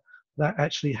cadaver that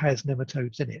actually has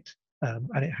nematodes in it,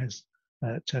 and it has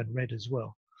turned red as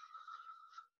well.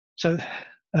 So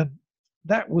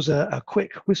that was a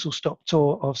quick whistle-stop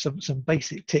tour of some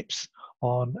basic tips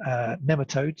on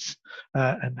nematodes.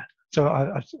 And so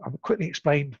I've quickly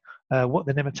explained what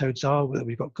the nematodes are.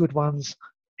 We've got good ones,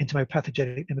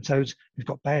 entomopathogenic nematodes. We've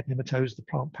got bad nematodes, the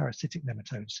plant parasitic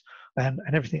nematodes. And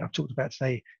everything I've talked about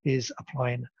today is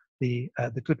applying the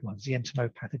good ones, the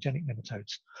entomopathogenic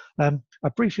nematodes. I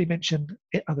briefly mentioned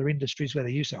other industries where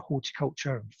they use it,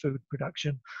 horticulture and food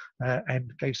production,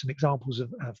 and gave some examples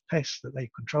of pests that they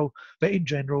control. But in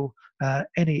general,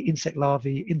 any insect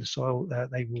larvae in the soil,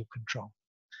 they will control.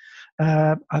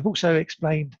 I've also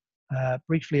explained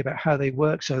briefly about how they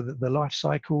work, so that the life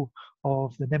cycle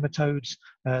of the nematodes,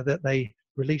 that they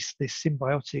release this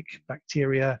symbiotic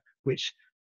bacteria, which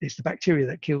is the bacteria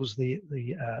that kills the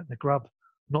grub,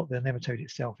 not the nematode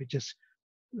itself. It just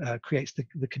creates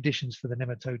the conditions for the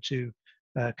nematode to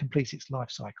complete its life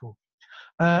cycle.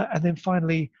 And then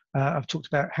finally, I've talked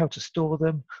about how to store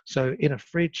them. So in a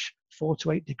fridge, 4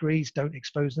 to 8 degrees, don't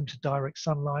expose them to direct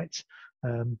sunlight.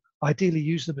 Ideally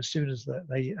use them as soon as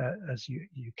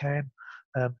you can.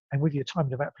 And with your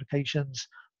timing of applications,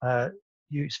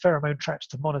 use pheromone traps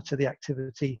to monitor the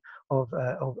activity of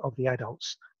the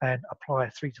adults, and apply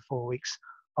 3 to 4 weeks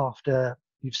after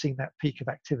you've seen that peak of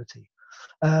activity.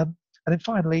 And then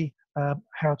finally,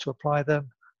 how to apply them.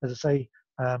 As I say,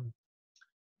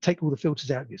 take all the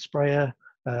filters out of your sprayer.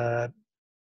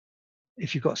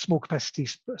 If you've got a small capacity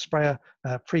sprayer,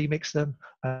 pre-mix them.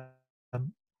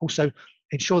 Also,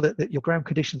 ensure that your ground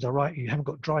conditions are right. You haven't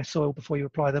got dry soil before you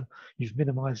apply them. You've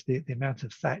minimized the amount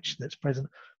of thatch that's present,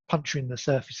 puncturing the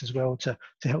surface as well to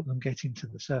help them get into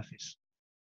the surface.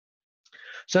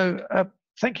 So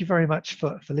thank you very much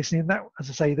for listening. That, as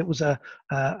I say, that was a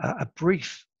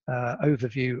brief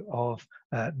overview of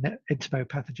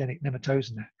entomopathogenic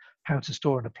nematodes and how to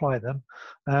store and apply them.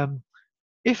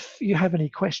 If you have any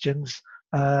questions,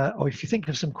 or if you think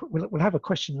of some, we'll have a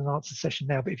question and answer session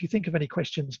now, but if you think of any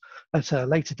questions at a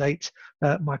later date,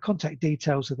 my contact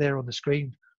details are there on the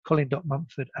screen,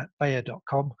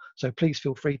 colin.mumford@bayer.com. So please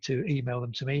feel free to email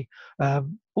them to me.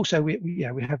 Also, we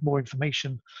have more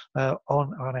information on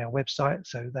our website,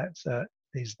 so that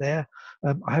is there.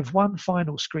 I have one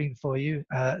final screen for you.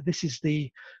 This is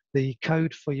the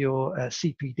code for your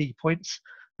CPD points.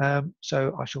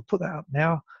 So I shall put that up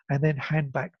now and then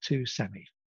hand back to Sammy.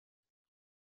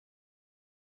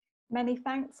 Many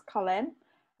thanks, Colin.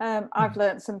 I've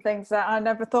learned some things that I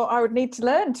never thought I would need to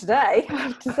learn today, I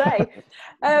have to say.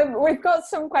 We've got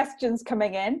some questions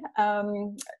coming in,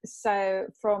 so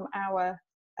from our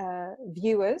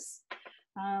viewers.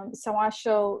 So I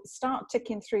shall start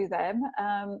ticking through them.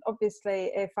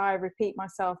 Obviously, if I repeat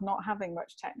myself not having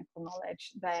much technical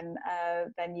knowledge, then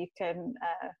you can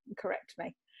correct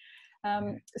me.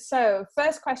 So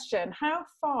first question, how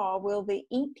far will the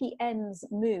EPNs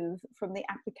move from the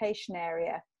application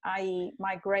area, i.e.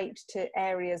 migrate to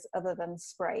areas other than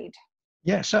sprayed?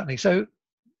 Yeah, certainly. So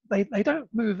they don't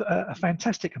move a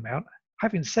fantastic amount.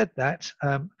 Having said that,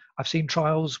 I've seen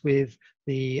trials with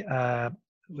the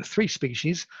with 3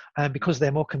 species, and because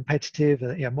they're more competitive,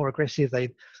 more aggressive, they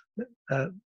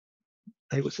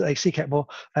seek out more,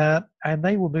 and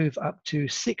they will move up to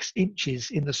 6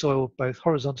 inches in the soil, both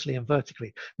horizontally and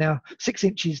vertically. Now, 6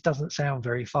 inches doesn't sound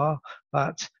very far,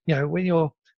 but when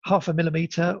you're 0.5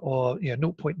 millimeter or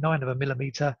 0.9 of a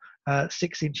millimeter,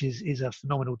 6 inches is a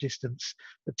phenomenal distance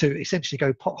to essentially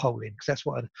go potholing, because that's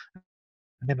what a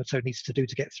nematode needs to do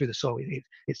to get through the soil.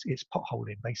 It's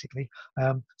potholing basically.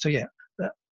 So yeah,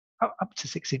 up to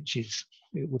 6 inches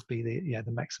it would be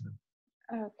the maximum.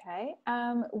 Okay.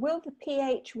 Will the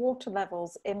pH water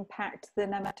levels impact the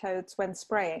nematodes when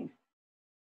spraying?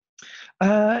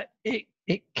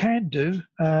 It can do.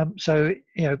 So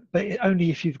but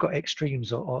only if you've got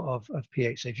extremes of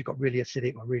pH. So if you've got really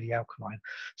acidic or really alkaline.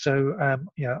 So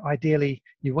ideally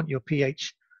you want your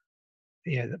pH.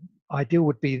 The ideal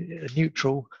would be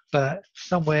neutral, but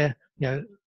somewhere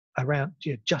around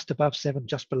just above 7,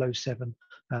 just below 7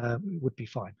 would be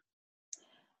fine.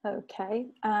 Okay.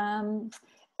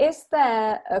 Is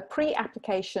there a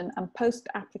pre-application and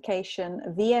post-application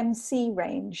VMC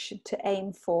range to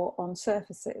aim for on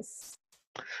surfaces?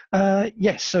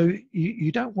 Yes, so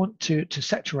you don't want to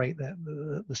saturate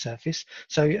the surface.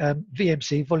 So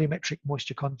VMC, volumetric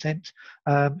moisture content.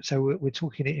 So we're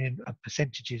talking it in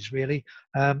percentages really,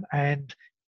 and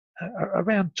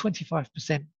around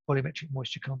 25% volumetric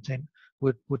moisture content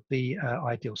would be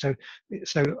ideal. So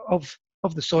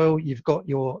of the soil, you've got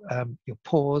your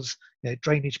pores,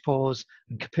 drainage pores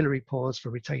and capillary pores for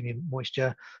retaining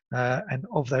moisture, and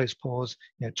of those pores,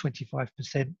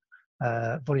 25%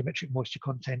 volumetric moisture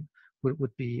content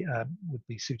would be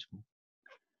suitable.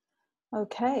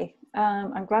 Okay,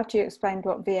 I'm glad you explained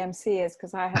what VMC is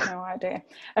because I had no idea.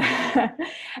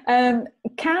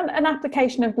 Can an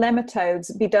application of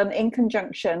nematodes be done in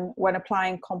conjunction when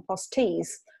applying compost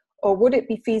teas, or would it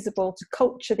be feasible to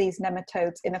culture these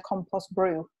nematodes in a compost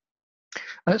brew?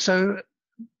 So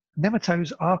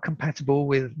nematodes are compatible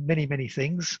with many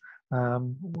things.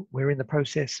 We're in the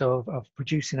process of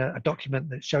producing a document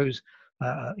that shows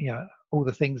all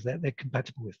the things that they're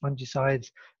compatible with. Fungicides,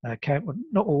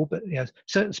 not all, but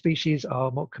certain species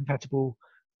are more compatible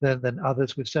than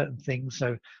others with certain things.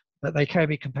 So, but they can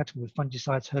be compatible with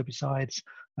fungicides, herbicides,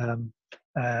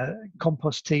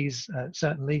 compost teas,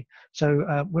 certainly.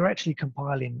 So we're actually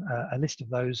compiling a list of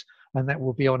those, and that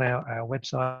will be on our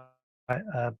website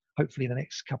hopefully in the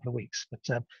next couple of weeks.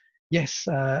 But yes,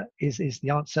 is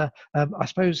the answer. I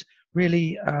suppose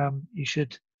really you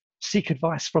should seek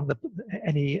advice from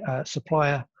any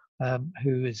supplier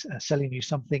who is selling you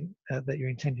something that you're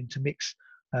intending to mix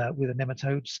with the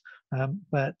nematodes.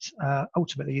 But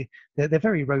ultimately, they're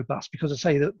very robust, because I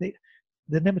say that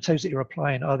the nematodes that you're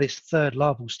applying are this third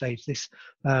larval stage, this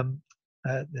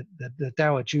the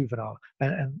dower juvenile,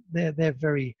 and they're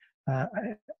very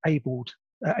able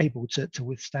to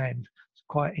withstand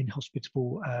quite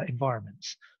inhospitable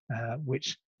environments,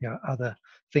 which other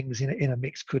things in a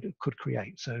mix could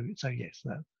create. So yes,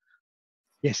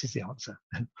 yes is the answer.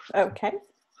 Okay,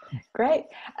 great.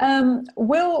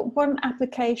 Will one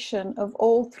application of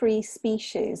all 3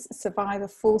 species survive a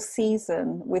full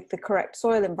season with the correct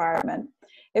soil environment?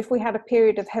 If we had a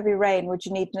period of heavy rain, would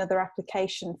you need another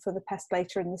application for the pest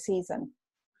later in the season?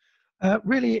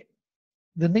 Really,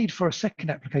 the need for a second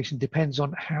application depends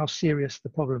on how serious the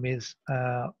problem is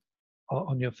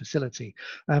on your facility.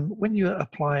 When you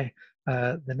apply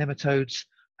the nematodes,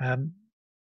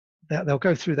 they'll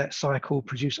go through that cycle,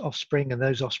 produce offspring, and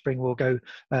those offspring will go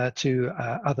to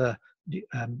other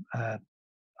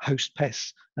host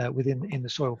pests in the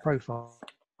soil profile.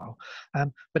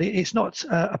 But it's not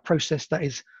a process that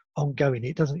is ongoing.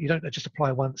 You don't just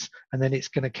apply once and then it's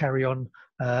going to carry on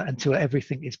until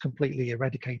everything is completely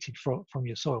eradicated from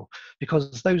your soil,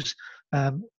 because those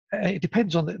it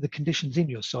depends on the conditions in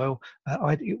your soil.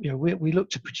 We look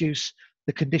to produce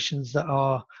the conditions that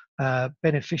are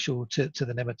beneficial to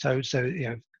the nematodes, so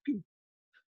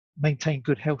maintain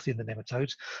good health in the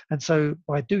nematodes. And so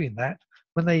by doing that,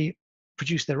 when they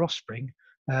produce their offspring,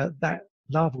 that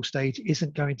larval stage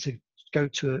isn't going to go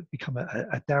to become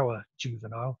a dower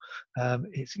juvenile.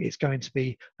 It's going to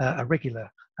be a regular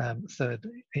third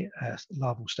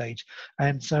larval stage,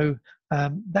 and so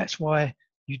that's why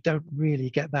you don't really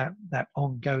get that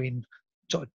ongoing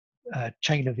sort of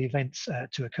chain of events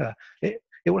to occur. It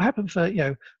will happen for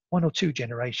 1 or 2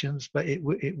 generations, but it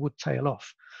would tail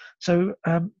off. So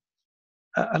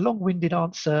a long-winded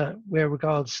answer where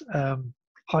regards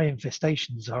high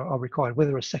infestations are required,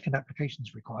 whether a second application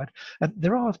is required. And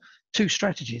there are 2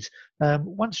 strategies.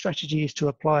 One strategy is to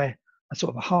apply a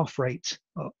sort of a half rate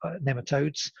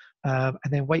nematodes and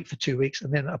then wait for 2 weeks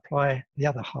and then apply the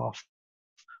other half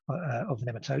of the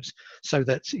nematodes, so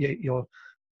that you're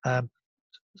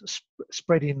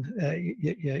spreading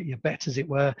your bet, as it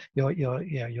were.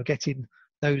 You're getting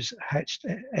those hatched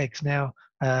eggs now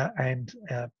and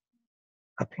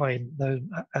applying those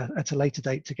at a later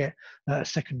date to get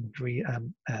secondary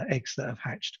eggs that have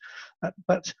hatched.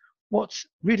 But what's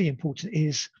really important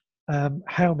is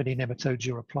how many nematodes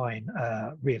you're applying,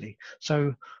 really.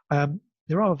 So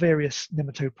there are various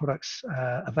nematode products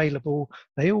available.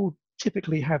 They all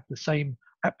typically have the same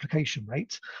application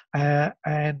rate,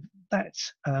 and that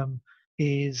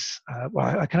is,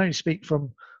 well, I can only speak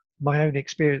from my own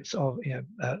experience of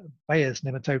Bayer's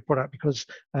nematode product, because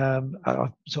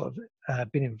I've sort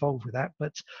of been involved with that.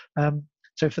 But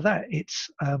so for that,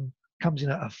 it's comes in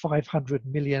at a 500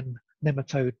 million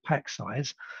nematode pack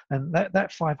size, and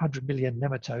that 500 million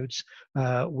nematodes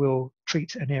will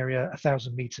treat an area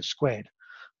 1,000 meters squared.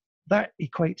 That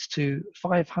equates to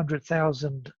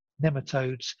 500,000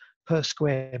 nematodes per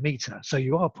square meter. So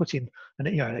you are putting an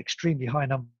extremely high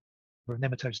number of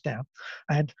nematodes down.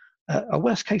 And a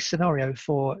worst case scenario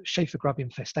for chafer grub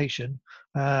infestation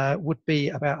would be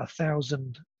about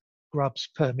 1,000 grubs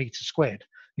per meter squared.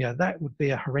 That would be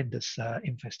a horrendous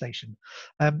infestation.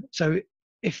 So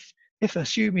if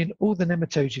assuming all the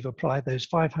nematodes you've applied, those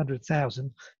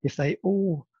 500,000, if they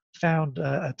all found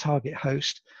a target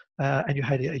host and you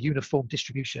had a uniform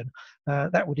distribution,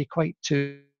 that would equate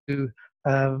to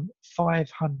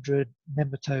 500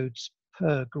 nematodes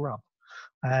per grub.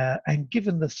 And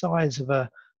given the size of a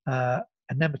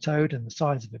nematode and the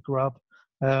size of a grub,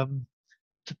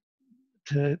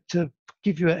 to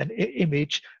give you an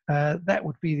image, that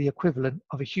would be the equivalent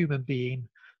of a human being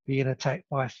being attacked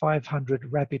by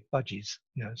 500 rabid budgies.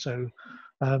 So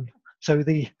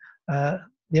the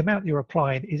amount you're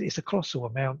applying is a colossal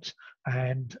amount,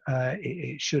 and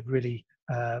it should really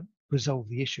resolve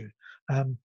the issue.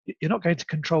 You're not going to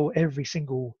control every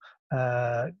single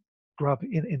grub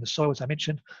in the soil, as I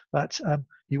mentioned, but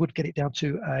you would get it down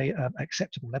to a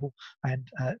acceptable level. And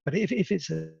but if it's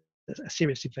a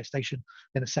serious infestation,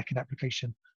 then a second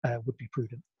application would be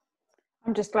prudent.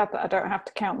 I'm just glad that I don't have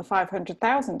to count the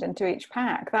 500,000 into each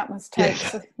pack. That must take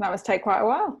that must take quite a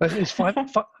while. But it's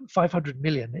 500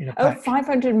 million in a pack. Oh,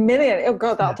 500 million. Oh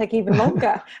God, that'll take even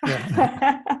longer.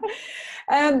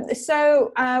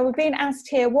 So we're being asked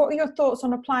here, what are your thoughts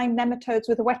on applying nematodes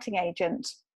with a wetting agent?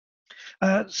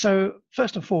 So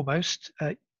first and foremost,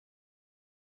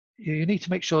 you need to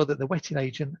make sure that the wetting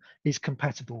agent is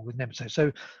compatible with nematodes.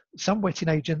 So some wetting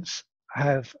agents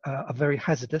are very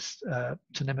hazardous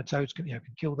to nematodes, can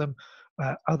kill them.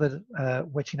 Other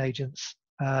wetting agents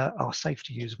are safe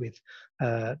to use with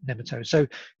nematodes. So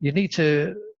you need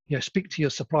to speak to your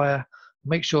supplier,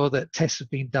 make sure that tests have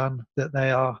been done, that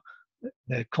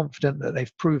they're confident that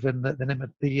they've proven that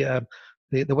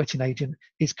the wetting agent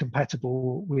is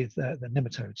compatible with the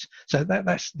nematodes. So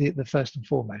that's the first and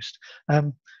foremost.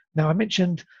 Now I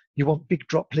mentioned you want big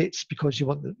droplets because you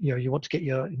want you want to get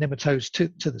your nematodes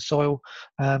to the soil.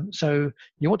 So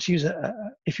you want to use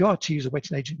if you are to use a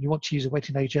wetting agent, you want to use a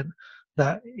wetting agent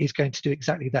that is going to do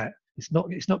exactly that. It's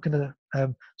not going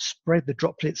to spread the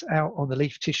droplets out on the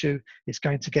leaf tissue. It's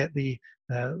going to get the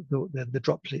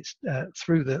droplets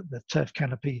through the turf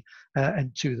canopy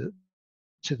and to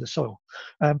the soil.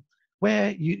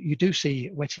 Where you do see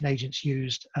wetting agents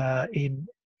used in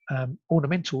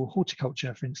ornamental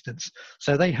horticulture, for instance,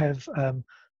 so they have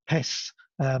pests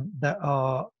that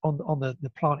are on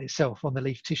the plant itself, on the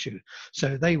leaf tissue.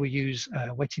 So they will use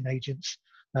wetting agents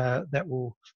that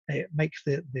will make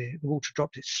the water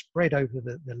droplets spread over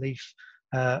the leaf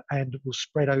and will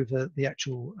spread over the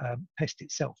actual pest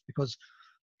itself, because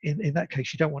in that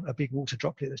case you don't want a big water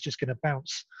droplet that's just going to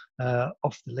bounce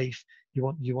off the leaf. You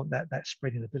want that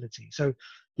spreading ability. So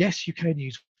yes, you can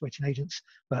use wetting agents,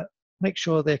 but make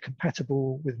sure they're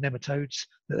compatible with nematodes,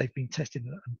 that they've been tested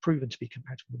and proven to be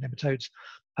compatible with nematodes,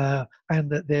 and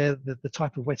that they're the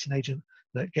type of wetting agent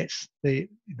that gets the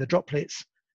droplets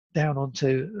down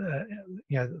onto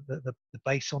the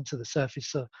base, onto the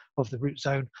surface of the root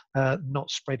zone,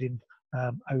 not spreading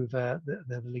over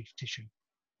the leaf tissue.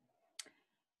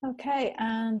 Okay,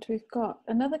 and we've got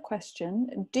another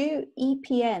question. Do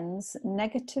EPNs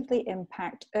negatively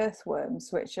impact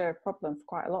earthworms, which are a problem for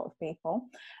quite a lot of people?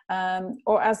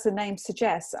 Or as the name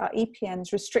suggests, are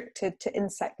EPNs restricted to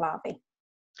insect larvae?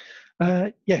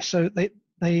 Yes, so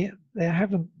there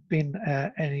haven't been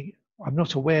any, I'm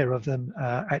not aware of them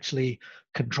actually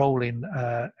controlling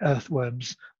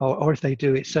earthworms, or if they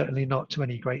do, it's certainly not to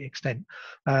any great extent.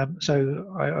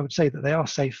 So I would say that they are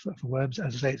safe for worms.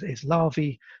 As I say, it's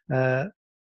larvae and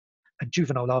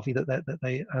juvenile larvae that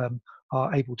they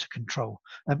are able to control.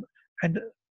 And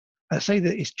I say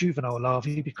that it's juvenile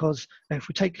larvae because if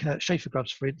we take chafer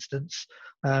grubs, for instance,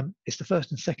 it's the first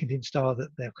and second instar that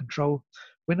they'll control.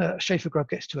 When a chafer grub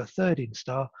gets to a third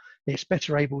instar, it's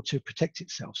better able to protect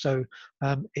itself. So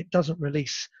it doesn't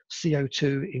release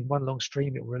CO2 in one long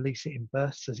stream, it will release it in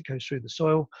bursts as it goes through the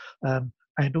soil.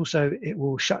 And also it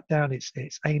will shut down its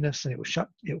anus, and it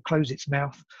will close its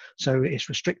mouth. So it's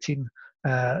restricting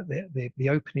the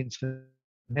openings for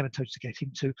nematodes to get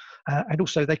into, and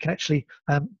also they can actually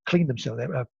clean themselves.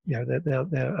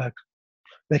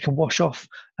 They can wash off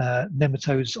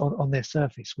nematodes on their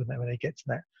surface when they get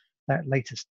to that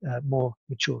latest, more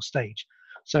mature stage.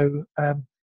 So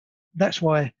that's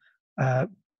why,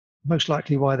 most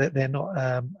likely, why they're not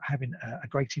having a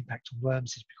great impact on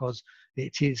worms, is because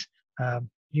it is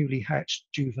newly hatched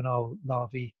juvenile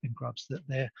larvae and grubs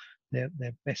that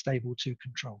they're best able to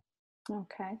control.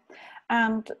 Okay,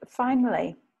 and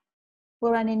finally,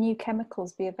 will any new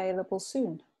chemicals be available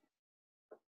soon?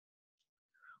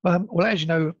 Well, as you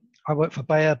know, I work for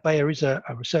Bayer. Bayer is a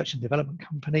research and development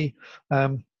company.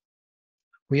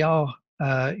 We are,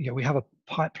 we have a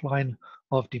pipeline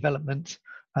of development.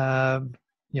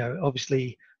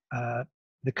 Obviously,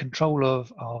 the control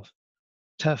of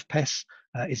turf pests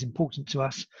is important to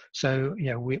us. So,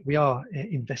 we are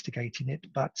investigating it.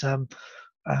 But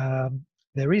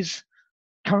there is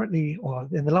currently, or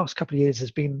in the last couple of years,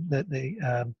 has been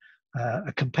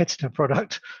a competitor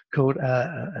product called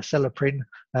Acelepryn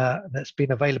that's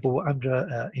been available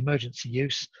under emergency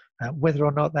use. Whether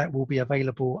or not that will be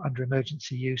available under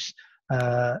emergency use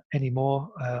anymore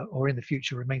or in the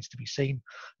future remains to be seen.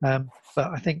 But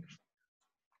I think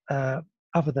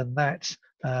other than that,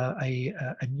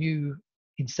 a new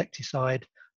insecticide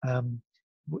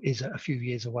is a few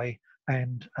years away,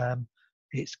 and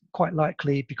it's quite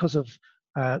likely, because of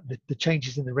the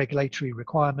changes in the regulatory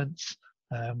requirements,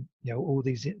 all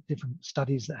these different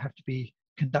studies that have to be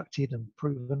conducted and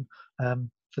proven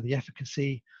for the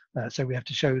efficacy. So we have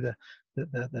to show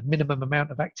the minimum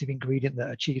amount of active ingredient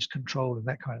that achieves control and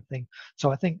that kind of thing.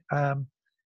 So I think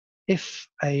if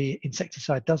a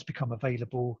insecticide does become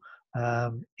available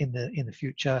in the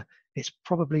future, it's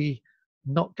probably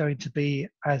not going to be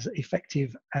as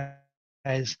effective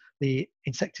as the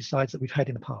insecticides that we've had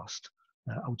in the past,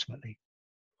 ultimately.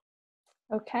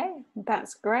 Okay,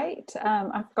 that's great.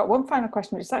 I've got one final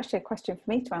question, which is actually a question for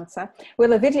me to answer.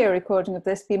 Will a video recording of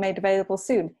this be made available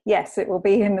soon? Yes, it will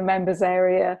be in the members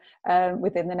area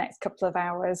within the next couple of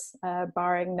hours,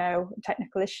 barring no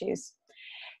technical issues.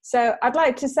 So I'd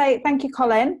like to say thank you,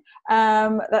 Colin.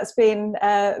 That's been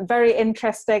very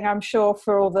interesting, I'm sure,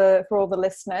 for all the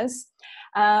listeners.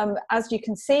 As you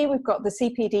can see, we've got the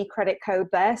CPD credit code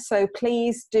there, so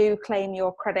please do claim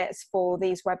your credits for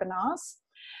these webinars.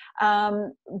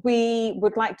 We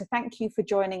would like to thank you for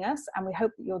joining us, and we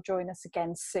hope that you'll join us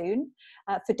again soon.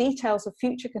 For details of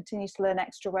future Continue to Learn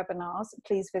Extra webinars,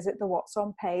 please visit the What's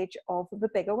On page of the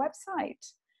bigger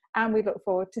website. And we look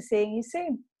forward to seeing you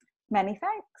soon. Many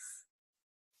thanks.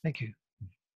 Thank you.